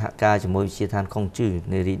បានសហការជាមួយវិទ្យាឋានខុងជឺ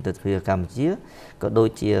នៃរាជរដ្ឋាភិបាលកម្ពុជាក៏ដូច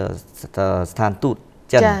ជាស្ថានទូត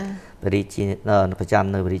ចិនប្រចាំ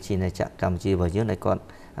នៅរាជាណាចក្រកម្ពុជារបស់យើងដែលគាត់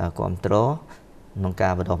គាំទ្រក្នុងកា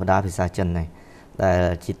របណ្ដុះបណ្ដាលភាសាចិននេះដែល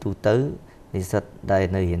ជាទូទៅនិស្សិតដែល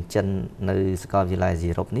នៅរៀនចិននៅសាកលវិទ្យាល័យ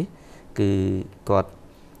អឺរ៉ុបនេះគឺគាត់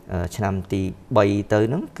ឆ្នាំទី3ទៅ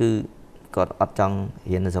ហ្នឹងគឺគាត់អត់ចង់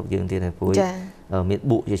រៀននៅស្រុកយើងទៀតទេព្រោះមាន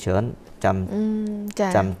បុកជាច្រើន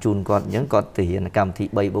ចាំជូនគាត់អញ្ចឹងគាត់ទៅរៀនកម្មវិធី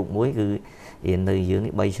3+1គឺរៀននៅយើង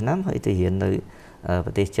នេះ3ឆ្នាំហើយទៅរៀននៅប្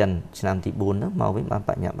រទេសចិនឆ្នាំទី4ហ្នឹងមកវិញបាន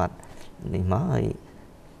បញ្ញាបត្រនេះមកហើយ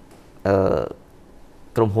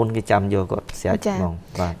ក្រុមហ៊ុនគេចាំយកគាត់ស្រាច់ហ្មង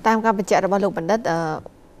បាទតាមការបញ្ជាក់របស់លោកបណ្ឌិត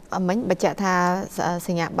មិញបញ្ជាក់ថាស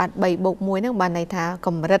ញ្ញាបត្រ3+1ហ្នឹងបានន័យថាក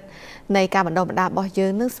ម្រិតនៃការបណ្ដុះបណ្ដាលរបស់យើ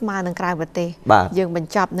ងនឹងស្មើនឹងក្រៅប្រទេសយើងប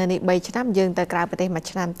ញ្ចប់នៅនេះ3ឆ្នាំយើងទៅក្រៅប្រទេស1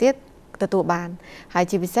ឆ្នាំទៀតទទួលបានហើយ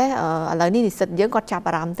ជាពិសេសឥឡូវនេះនិស្សិតយើងគាត់ចាប់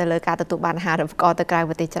អារម្មណ៍ទៅលើការទទួលបានអាហារូបករណ៍ទៅក្រៅ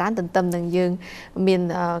ប្រទេសច្រើនទន្ទឹមនឹងយើងមាន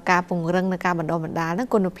ការពង្រឹងនៅការបណ្ដុះបណ្ដាលហ្នឹង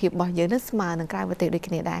គុណភាពរបស់យើងនឹងស្មើនឹងក្រៅប្រទេសដូច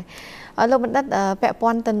គ្នាដែរលោកបណ្ឌិតពាក់ព័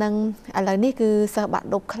ន្ធទៅនឹងឥឡូវនេះគឺសិស្សបាក់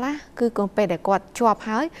ឌុបខ្លះគឺកុំពេលដែលគាត់ជាប់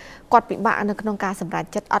ហើយគាត់ពិបាកនៅក្នុងការសម្រេច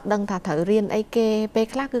ចិត្តអត់ដឹងថាត្រូវរៀនអីគេពេល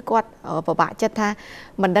ខ្លះគឺគាត់ពិបាកចិត្តថា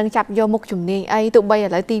មិនដឹងចាប់យកមុខជំនាញអីទោះបីឥ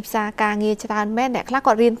ឡូវទីផ្សារការងារច្រើនមែនអ្នកខ្លះ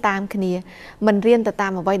គាត់រៀនតាមគ្នាមិនរៀនទៅតា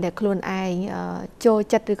មអ្វីដែលខ្លួនឯងចូល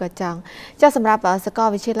ចិត្តឬក៏ចង់ចាស់សម្រាប់សាកល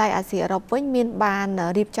វិទ្យាល័យអាស៊ីអឺរ៉ុបវិញមានបាន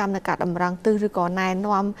រៀបចំនៅការតម្រង់ទិសឬក៏ណែ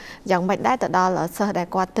នាំយ៉ាងម៉េចដែរទៅដល់សិស្សដែល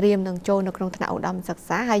គាត់ត្រៀមនឹងចូលនៅក្នុងថ្នាក់ឧត្តមសិក្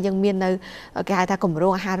សាហើយយើងមាននៅគេហៅថាគម្រោ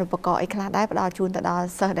ងអាហារូបករណ៍អីខ្លះដែរផ្ដល់ជូនទៅដល់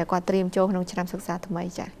សិស្សដែលគាត់ត្រៀមចូលក្នុងឆ្នាំសិក្សាថ្មី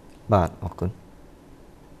ចា៎បាទអរគុណ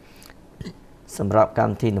សម្រាប់កម្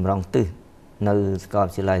មវិធីតម្រង់ទិសនៅសាកល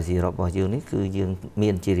វិទ្យាល័យស៊ីរ៉ុបរបស់យើងនេះគឺយើងមា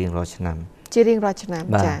នជារៀងរាល់ឆ្នាំ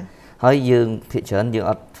ចា៎ហើយយើងភាគច្រើនយើង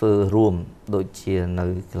អត់ធ្វើរួមដូចជានៅ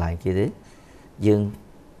កន្លែងគេទេយើង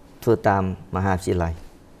ធ្វើតាមមហាវិទ្យាល័យ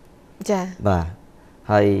ចា៎បាទ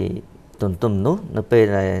ហើយទន្ទឹមនោះនៅពេល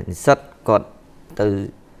ដែលនិស្សិតគាត់ទៅ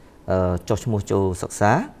ចុះឈ្មោះចូលសិក្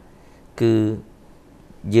សាគឺ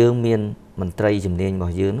យើងមានមន្ត្រីជំនាញរប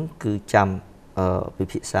ស់យើងគឺចាំពិ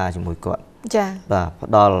ភាក្សាជាមួយគាត់ចា៎បាទ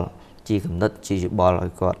ផ្ដល់ជាគំនិតជាយោបល់ឲ្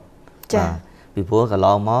យគាត់ចា៎ពីព្រោះកន្ល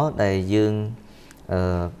ងមកដែលយើង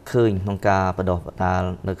ឃើញក្នុងការបណ្ដុះបណ្ដាល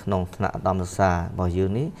នៅក្នុងថ្នាក់ឧត្តមសិក្សារបស់យើង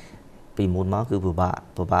នេះពីមុនមកគឺពិបាក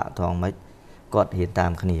ត្រង់ម៉េចគាត់រៀនតា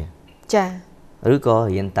មគ្នាចា៎ឬក៏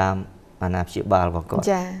រៀនតាមអាណាព្យាបាលរបស់គាត់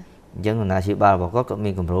ចា៎អញ្ចឹងអាណាព្យាបាលរបស់គាត់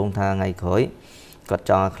មានគម្រោងថាថ្ងៃក្រោយគាត់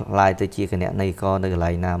ចង់ខ្លាយទៅជាគណនេយ្យករនៅកន្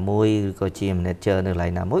លែងណាមួយឬក៏ជា manager នៅកន្លែ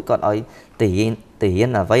ងណាមួយគាត់ឲ្យទៅរៀន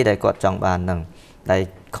អ្វីដែលគាត់ចង់បានហ្នឹងដែល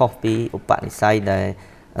ខុសពីឧបនិស្ស័យដែល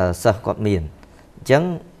សិស្សគាត់មានអញ្ចឹង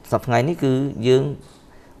សប្តាហ៍ថ្ងៃនេះគឺយើង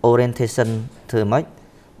orientation ធ្វើម៉េច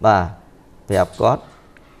បាទប្រាប់គាត់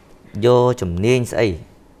យកជំនាញស្អី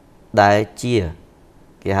ដែលជា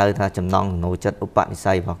គេហៅថាចំណង់ចំណូលចិត្តឧបនិស្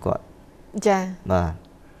ស័យរបស់គាត់ចា៎បាទ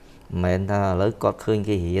មិនមែនថាឥឡូវគាត់ឃើញ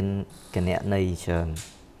គេរៀនគណនេយ្យច្រើន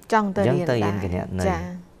ចង់ទៅរៀនទៅរៀនគណនេយ្យចា៎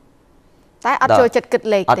តែអត់ចូលចិត្តគិត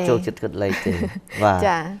លេខទេអត់ចូលចិត្តគិតលេខទេបាទ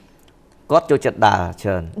ចា៎គាត់ចូលចិត្តដើរច្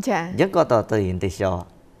រើនចា៎អញ្ចឹងគាត់ទៅរៀនទេសចរ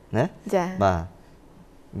ណាចា៎បាទ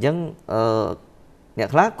អញ្ចឹងអ្នក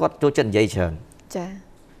ខ្លះគាត់ចូលចិត្តនិយាយច្រើនចា៎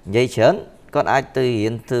និយាយច្រើនគាត់អាចទៅរៀ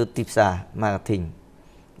នធ្វើទីផ្សារ marketing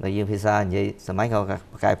ដែលយើងភាសានិយាយសម័យគាត់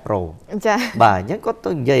បកកែប្រូចា៎បាទអញ្ចឹងគាត់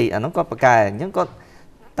ទៅនិយាយអានោះគាត់បកកែអញ្ចឹងគាត់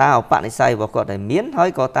តាមឧបនិស្ស័យរបស់គាត់ដែលមានហើយ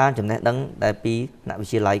ក៏តាមចំណេះដឹងដែលពីថ្នាក់វិ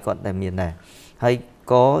ទ្យាល័យគាត់ដែលមានដែរហើយ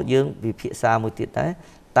ក៏យើងវិភាសាមួយទៀតដែរ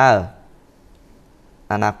តើ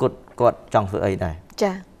អនាគតគាត់ចង់ធ្វើអីដែរ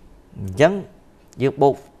ចា៎អញ្ចឹងយើងបូ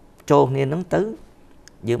កចូលគ្នានឹងទៅ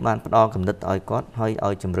យើងបានផ្ដល់គំនិតឲ្យគាត់ហើយ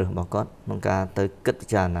ឲ្យជំរឿសរបស់គាត់ក្នុងការទៅគិតពិ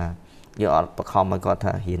ចារណាយើងអត់បខំឲ្យគាត់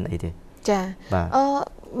ថារៀនអីទេចា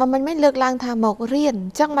មិនលើកឡើងថាមករៀន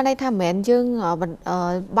អញ្ចឹងបានន័យថាមិនមែនយើង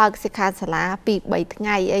បើកសិក្ខាសាលា2 3ថ្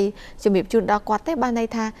ងៃអីជំរាបជូនដល់គាត់ទេបានន័យ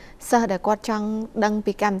ថាសិស្សដែលគាត់ចង់ដឹង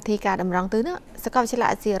ពីកម្មវិធីការតម្រង់ទិសនោះសាកលវិទ្យាល័យ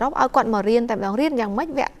អាស៊ីអឺរ៉ុបឲ្យគាត់មករៀនតែម្ដងរៀនយ៉ាងម៉េច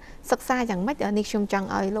វគ្គសិក្សាយ៉ាងម៉េចនេះខ្ញុំចង់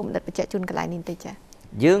ឲ្យលោកបណ្ឌិតបញ្ជាក់ជូនកន្លែងនេះបន្តិចចា៎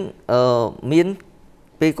យើងមាន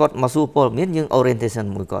ពេលគាត់មកសួរព័ត៌មានយើង orientation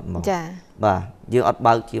មួយគាត់មកចា៎បាទយើងអត់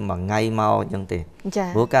បើកជាមួយថ្ងៃមកអញ្ចឹងទេ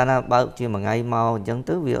ព្រោះកាលណាបើកជាមួយថ្ងៃមកអញ្ចឹង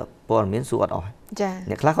ទៅវាព័ត៌មានសួរអត់អស់ចា៎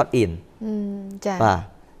អ្នកខ្លះគាត់អៀនចា៎បាទ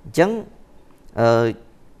អញ្ចឹង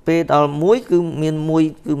ពេលដល់មួយគឺមានមួយ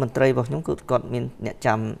គឺមន្ត្រីរបស់ខ្ញុំគឺគាត់មានអ្នក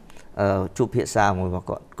ចាំជួបភាសាមួយរបស់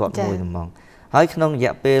គាត់មួយហ្មងហើយក្នុងរ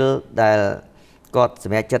យៈពេលដែលគាត់ស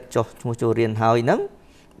ម្រេចចិត្តចុះឈ្មោះចូលរៀនហើយហ្នឹង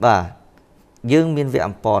បាទយើងមានវគ្គ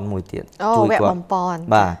អំប៉នមួយទៀតជួយគាត់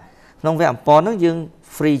បាទ ក្នុងវគ្គអំពនហ្នឹងយើង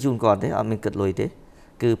free ជូនគាត់ទេអត់មានគិតលុយទេ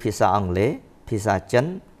គឺភាសាអង់គ្លេសភាសាចិន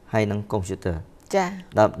ហើយនិង computer ចា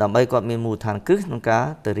ដើម្បីគាត់មានមូលដ្ឋានគ្រឹះក្នុងការ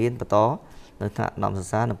ទៅរៀនបន្តនៅថ្នាក់ឧត្តមសិ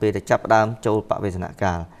ក្សានៅពេលដែលចាប់ផ្ដើមចូលបវេសន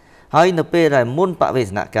កាលហើយនៅពេលដែលមុនបវេ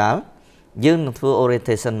សនកាលយើងនឹងធ្វើ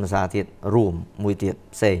orientation ភាសាទៀតរួមមួយទៀត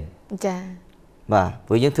ផ្សេងចាបាទ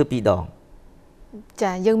ព្រោះយើងធ្វើ2ដង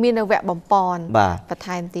ចាយើងមាននៅវគ្គបំពន់បន្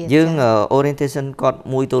ថែមទៀតយើង orientation គាត់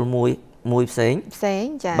មួយទល់មួយផ្សេង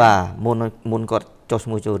ចាបាទមុនគាត់ចុះឈ្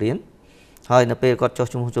មោះចូលរៀនហើយនៅពេលគាត់ចុះ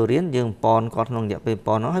ឈ្មោះចូលរៀនយើងបំពន់គាត់ក្នុងរយៈពេលបំព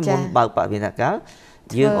ន់នោះហើយមុនបើកបវេសនកាល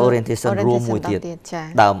យើង orientation រួមមួយទៀត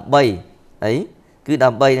ដើម្បីអីគឺដើ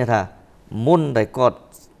ម្បីថាមុនដែលគាត់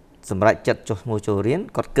សម្រាប់ចិត្តចុះឈ្មោះចូលរៀន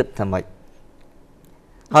គាត់គិតថាម៉េច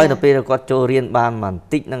ហើយនៅពេលគាត់ចូលរៀនបានបន្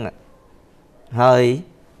តិចហ្នឹងហើយ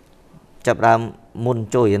ចាប់ដើមមុន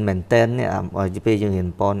ចូលរៀនមែនតែននេះពេលយើងរៀន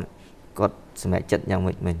ប៉ុនគាត់សម្រាប់ចិត្តយ៉ាង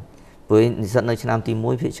ម៉េចមិញព្រោះនិស្សិតនៅឆ្នាំទី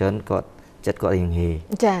1ភាគច្រើនគាត់ចិត្តគាត់រៀងហេ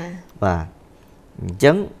ចាបាទអញ្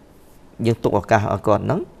ចឹងយើងទុកឱកាសឲ្យគាត់ហ្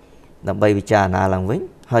នឹងដើម្បីពិចារណាឡើងវិញ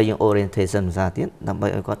ហើយយើង orientation ភាសាទៀតដើម្បី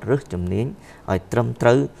ឲ្យគាត់រើសជំនាញឲ្យត្រឹមត្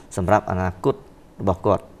រូវសម្រាប់អនាគតរបស់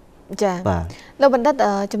គាត់ចាបាទលោកបណ្ឌិត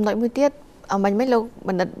ចំណុចមួយទៀតមិនលោកប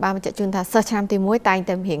ណ្ឌិតបានបញ្ជាក់ជូនថាសិស្សឆ្នាំទី1តែង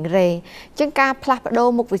តែរៀងរេអញ្ចឹងការផ្លាស់ប្ដូរ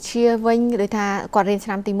មុខវិជ្ជាវិញដូចថាគាត់រៀនឆ្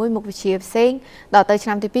នាំទី1មុខវិជ្ជាផ្សេងដល់ទៅឆ្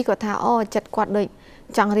នាំទី2គាត់ថាអូចិត្តគាត់ដូច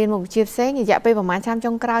ចង់រៀនមុខវិជ្ជាផ្សេងរយៈពេលប្រហែលឆ្នាំ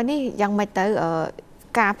ចុងក្រោយនេះយ៉ាងម៉េចទៅ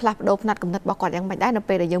ការផ្លាស់ប្ដូរផ្នត់គំនិតរបស់គាត់យ៉ាងម៉េចដែរនៅ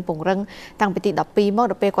ពេលដែលយើងពង្រឹងតាំងពីទី12មក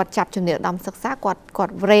ដល់ពេលគាត់ចាប់ជំនាញឧត្តមសិក្សាគា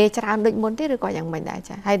ត់វេច្រើនដូចមុនទេឬក៏យ៉ាងម៉េចដែរ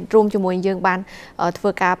ចាហើយរួមជាមួយយើងបានធ្វើ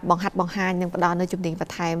ការបង្ហាត់បង្ហាញនិងផ្ដល់នូវជំនាញប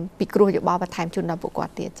ន្ថែមពីគ្រូយោបល់បន្ថែមជូនដល់ពួកគា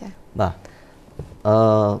ត់ទៀតចាបាទ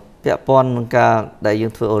ពាក់ព័ន្ធនឹងការដែលយើ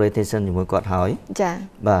ងធ្វើ orientation ជាមួយគាត់ហើយចា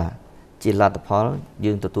បាទជាលទ្ធផល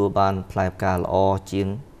យើងទទួលបានផ្លែផ្កាល្អជាង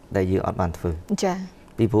ដែលយើងអត់បានធ្វើចា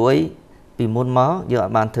ពីព្រោះពីមុនមកយើងអ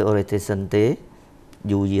ត់បានធ្វើ orientation ទេ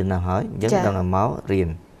យូរយារណាស់ហើយអញ្ចឹងដល់មករៀន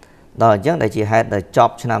ដល់អញ្ចឹងដែលជាហេតុដែលច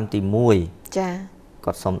ប់ឆ្នាំទី1ចា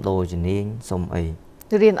គាត់សុំដូរជំនាញសុំអី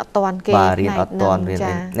រៀនអត់តាន់គេបាទរៀនអត់តាន់រៀន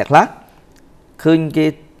អីអ្នកខ្លះឃើញគេ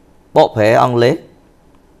បកប្រែអង់គ្លេស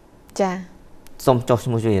ចាសុំចុះឈ្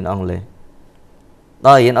មោះរៀនអង់គ្លេសដ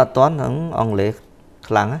ល់រៀនអត់តាន់ហ្នឹងអង់គ្លេស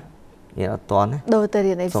ខ្លាំងណារៀនអត់តាន់ណាដូរទៅ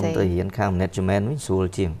រៀនអីផ្សេងសុំទៅរៀនខាង management វិញស្រួល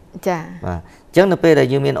ជាងចាបាទអញ្ចឹងនៅពេលដែល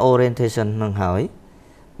យើងមាន orientation ហ្នឹងហើយ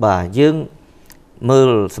បាទយើងមើល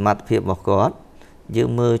សមត្ថភាពរបស់គាត់យើង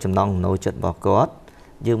មើលចំណង់ចំណូលចិត្តរបស់គាត់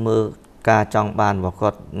យើងមើលការចង់បានរបស់គា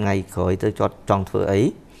ត់ថ្ងៃក្រោយទៅគាត់ចង់ធ្វើអី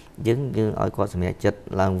យើងឲ្យគាត់សម្រេចចិត្ត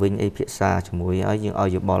ឡើងវិញអីភាសាជាមួយហើយយើងឲ្យ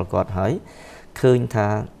យោបល់គាត់ហើយឃើញថា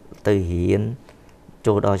ទៅរៀន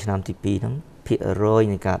ចូលដល់ឆ្នាំទី2ហ្នឹងភាគរយ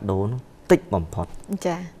នៃការដូរនោះតិចបំផុត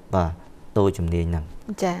ចាបាទដូរជំនាញហ្នឹង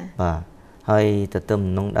ចាបាទហើយទៅទៅ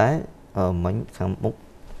ក្នុងដែរមិញខាងមុខ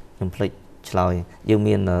ខ្ញុំភ្លេចឆ្លើយយើង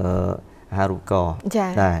មានអាហារូបករណ៍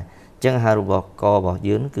ដែរអញ្ចឹងអាហារូបករណ៍របស់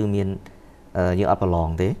យើងគឺមានយើងអត់ប្រឡង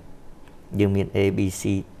ទេយើងមាន A B C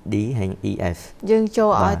D ហើយ E F យើងចូល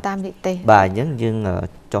ឲ្យតាមនិទេសបាទអញ្ចឹងយើង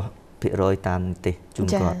ចុះភាគរយតាមនិទេសជូន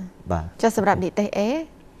គាត់បាទចុះសម្រាប់និទេស A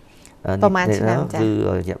ប្រហែលឆ្នាំចាគឺ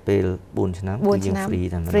រយៈពេល4ឆ្នាំគឺយើង free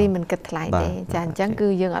តែfree មិនគិតថ្លៃទេចាអញ្ចឹងគឺ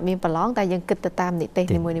យើងអត់មានប្រឡងតែយើងគិតទៅតាមនិទេស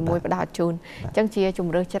នីមួយៗផ្ដោតជូនអញ្ចឹងជាជំ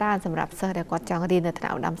រឿសច្រើនសម្រាប់សិស្សដែលគាត់ចង់រៀននៅថ្នា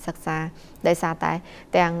ក់ឧត្តមសិក្សាដោយសារតែ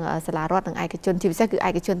ទាំងសាលារដ្ឋនិងឯកជនជាពិសេសគឺឯ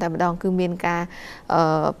កជនតែម្ដងគឺមានការ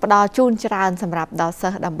ផ្ដល់ជូនច្រើនសម្រាប់ដល់សិ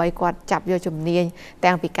ស្សដើម្បីគាត់ចាប់យកជំនាញ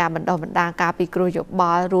ទាំងពីការបណ្ដុះបណ្ដាលការពីគ្រូយោប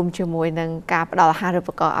ល់រួមជាមួយនឹងការផ្ដល់អាហារូប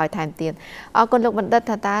ករណ៍ឲ្យថែមទៀតអរគុណលោកបណ្ឌិត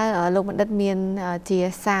ថាតើលោកបណ្ឌិតមានជា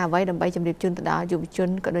សារអ្វីដើម្បីជម្រាបជូនទៅដល់យុវជន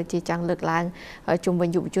ក៏ដូចជាចង់លើកឡើងជុំវិញ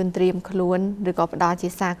យុវជនត្រៀមខ្លួនឬក៏ផ្ដល់ជា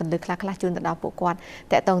សារកន្លឹះខ្លះៗជូនទៅដល់ពួកគាត់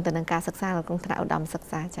តកតងទៅនឹងការសិក្សានៅក្នុងថ្នាក់ឧត្តមសិក្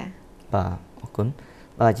សាចា៎បាទអរគុណ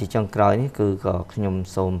បាទជាចុងក្រោយនេះគឺក៏ខ្ញុំ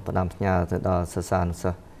សូមផ្ដាំផ្ញើទៅដល់សិស្សានុ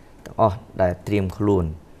សិស្សទាំងអស់ដែលត្រៀមខ្លួន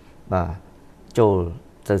បាទចូល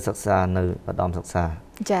ទៅសិក្សានៅឧត្តមសិក្សា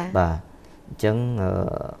ចា៎បាទអញ្ចឹង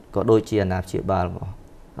ក៏ដូចជាអាណាព្យាបាលរបស់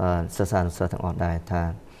សិស្សានុសិស្សទាំងអស់ដែរថា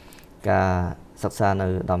ការសិក្សានៅ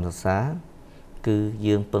ឧត្តមសិក្សាគឺ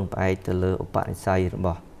យើងពឹងផ្អែកទៅលើឧបនិស្ស័យរប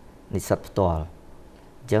ស់និស្សិតផ្ទាល់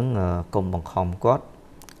អញ្ចឹងកុំបង្ខំគាត់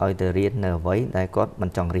ឲ្យទៅរៀននៅអ្វីដែលគាត់មិន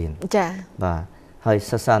ចង់រៀនចា៎បាទហើយ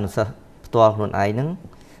សិស្សានុសិស្សផ្ទាល់ខ្លួនឯងហ្នឹង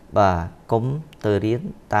បាទកុំទៅរៀន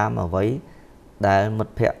តាមអ្វីដែលមិ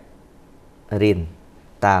ត្តភ័ក្តិរៀន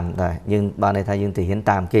តាមដែរយើងបានន័យថាយើងទៅរៀន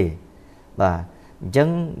តាមគេបាទអញ្ចឹង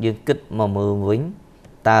យើងគិតមកមើលវិញ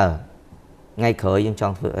តើថ្ងៃក្រោយយើងច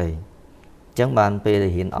ង់ធ្វើអីអញ្ចឹងបានពេលទៅ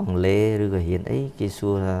រៀនអង់គ្លេសឬក៏រៀនអីគេសួ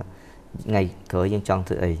រថាថ្ងៃក្រោយយើងចង់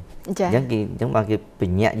ធ្វើអីអញ្ចឹងបានគេប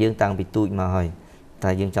ញ្ញាក់យើងតាំងពីទូចមកហើយតែ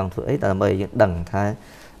យើងចង់ធ្វើអីដើម្បីយើងដឹងថា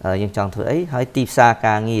យើងចង់ធ្វើអីហើយទីផ្សារ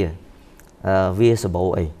ការងារវាសម្បូរ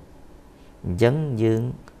អី dân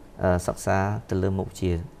dương sắc xa từ lơ một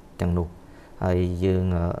chia chẳng nụ hay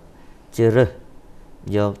dương chưa rơ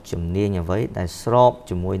do chùm nia nhà với đại srop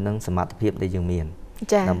chùm môi nâng sầm mặt hiệp để dương miền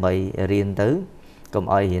làm bày riêng tứ công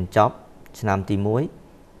ai hiện chóp năm tí muối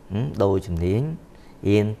đôi chùm nia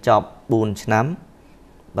hiện chóp buồn nắm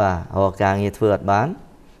và họ càng nhiệt vượt bán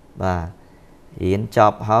và hiện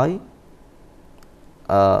chóp hói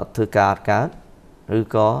thư cá rồi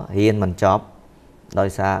có hiện mình chóp đôi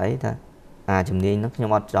xa ấy ta chùm nia nó nhưng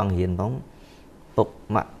mà trong hiện bóng bục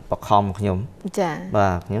mặt bọc hòm nhóm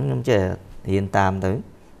và nhóm trẻ hiện tam tới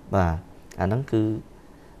và nó cứ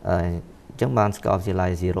chẳng ban scout chỉ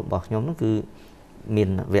lại gì rồi bọc nhóm nó cứ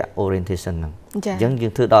miền vẽ orientation chẳng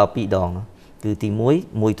những thứ đó bị đòn cứ tí muối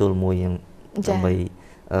tôi muối trong vậy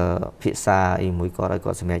phía xa muối có đây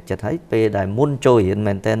có xem chất thấy pe đại môn trôi hiện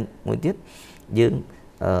maintain muối tiết những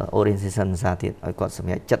orientation ra thiệt ở có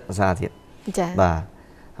xem chất ra thiệt và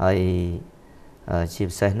hay chim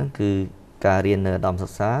xe nó cứ cà riêng đom sắc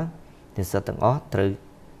xá thì sẽ tận ó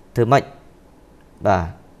từ mạnh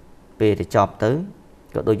và về để chọc tới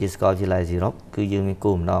có đôi chỉ chỉ là gì đó cứ dương cái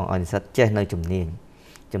cùm nó anh sẽ che nơi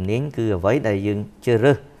chùm nến cứ ở với đây dương chưa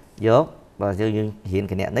rơ gió và dương hiện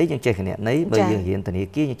cái nẹt đấy dương che cái nẹt đấy bây dương hiện thành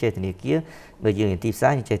kia như che thành kia bây dương hiện tiếp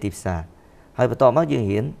xa như che tiếp xa hay và to mắt dương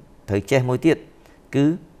hiện thời che môi tiết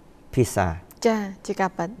cứ phi xa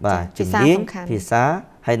và chùm nến phi xa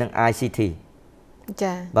hay năng ICT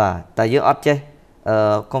và tại dương ớt che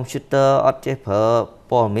computer ớt che phở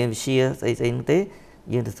bỏ miền xia xây tế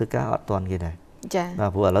dương thực cá ớt toàn kia này và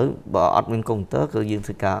vừa lấy bỏ ớt bên công tớ cứ dương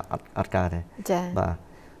thực cá ớt cá này và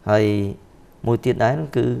hay môi tiết đấy nó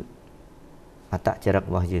cứ tạ chế rắc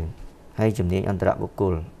vào dương hay chùm niên anh tạ bộ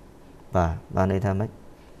cùl và đây tham ấy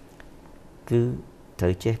cứ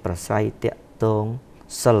thời chế bà say tẹt tôn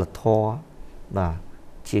sơ thô và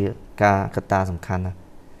chia ca ta sầm khăn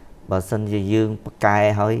bà sân dương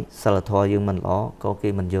cài hơi sơ thô dương mình đó có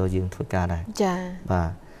khi mình vô dương thôi ca này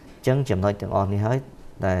và chân chậm thôi chẳng on đi hết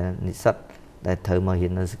để nít sắt để thử mà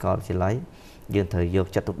hiện nơi có chỉ lấy dương thời vô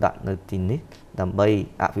chặt tục đạn nơi tin nít làm bay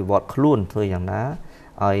vì bọt luôn thôiอย่างná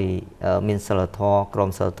ai miền sơ thô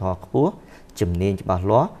krom sơ thô cua chùm niên bà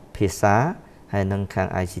lóa phía xa hay nâng khang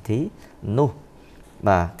ICT nu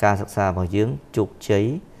và ca sắc xa vào dương trục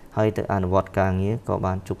cháy hay tự ăn vọt ca nghĩa có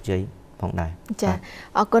ban trục cháy phòng này.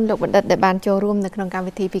 Ở con lục bật để bàn cho roomในក្នុងកម្ម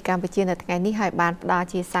វិធីពីកម្ពុជានៅថ្ងៃនេះហើយបានផ្ដល់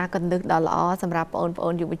ជាសារកន្លឹះដ៏ល្អសម្រាប់បងប្អូ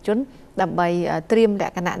នយុវជនដើម្បីត្រៀមល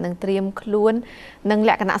ក្ខណៈនិងត្រៀមខ្លួននិងល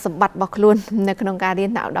ក្ខណៈសម្បត្តិរបស់ខ្លួននៅក្នុងការរៀន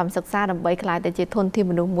នៅឧត្តមសិក្សាដើម្បីក្លាយទៅជាធនធាន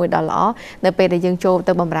មនុស្សមួយដ៏ល្អនៅពេលដែលយើងចូល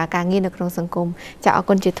ទៅបម្រើការងារនៅក្នុងសង្គមចាអរ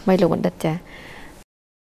គុណជាថ្មីលោកបណ្ឌិតចា